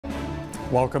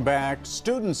Welcome back.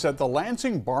 Students at the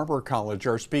Lansing Barber College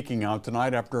are speaking out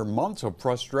tonight after months of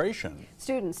frustration.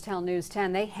 Students tell News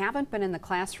 10 they haven't been in the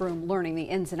classroom learning the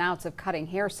ins and outs of cutting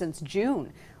hair since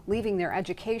June, leaving their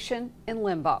education in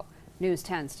limbo. News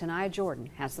 10's Tanaya Jordan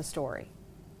has the story.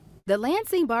 The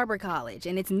Lansing Barber College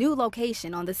in its new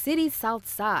location on the city's south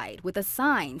side with a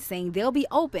sign saying they'll be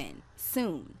open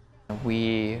soon.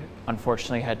 We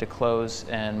unfortunately had to close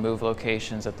and move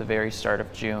locations at the very start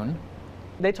of June.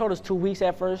 They told us 2 weeks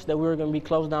at first that we were going to be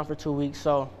closed down for 2 weeks.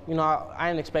 So, I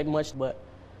didn't expect much, but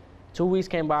 2 weeks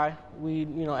came by. We,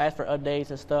 asked for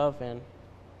updates and stuff, and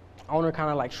owner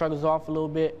kind of like shrugged us off a little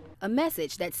bit. A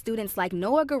message that students like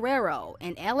Noah Guerrero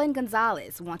and Ellen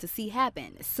Gonzalez want to see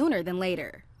happen sooner than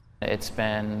later. It's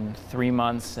been 3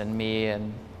 months, and me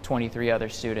and 23 other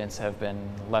students have been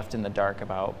left in the dark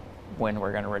about when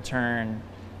we're going to return,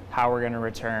 how we're going to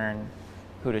return,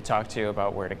 who to talk to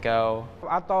about where to go.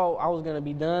 I thought I was going to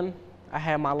be done. I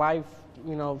had my life,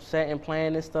 set and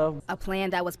planned and stuff. A plan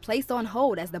that was placed on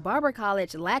hold as the Barber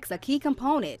College lacks a key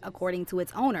component, according to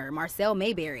its owner, Marcel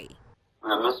Mayberry. We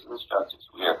are missing instructors.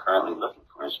 We are currently looking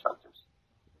for instructors.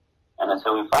 And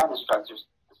until we find instructors,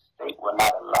 the state will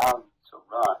not allow you to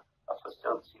run a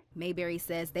facility. Mayberry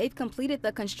says they've completed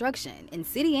the construction in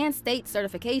city and state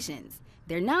certifications.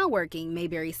 They're now working,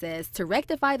 Mayberry says, to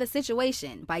rectify the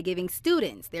situation by giving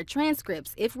students their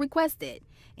transcripts if requested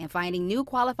and finding new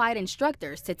qualified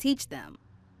instructors to teach them.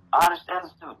 I understand the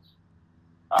students.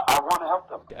 I want to help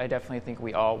them. I definitely think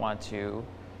we all want to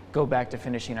go back to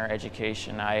finishing our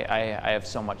education. I have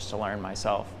so much to learn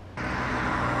myself.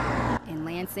 In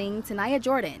Lansing, Tanaya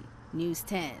Jordan, News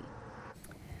 10.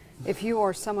 If you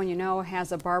or someone you know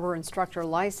has a barber instructor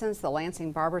license, the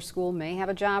Lansing Barber School may have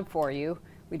a job for you.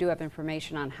 We do have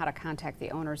information on how to contact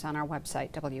the owners on our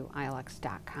website,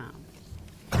 WILX.com.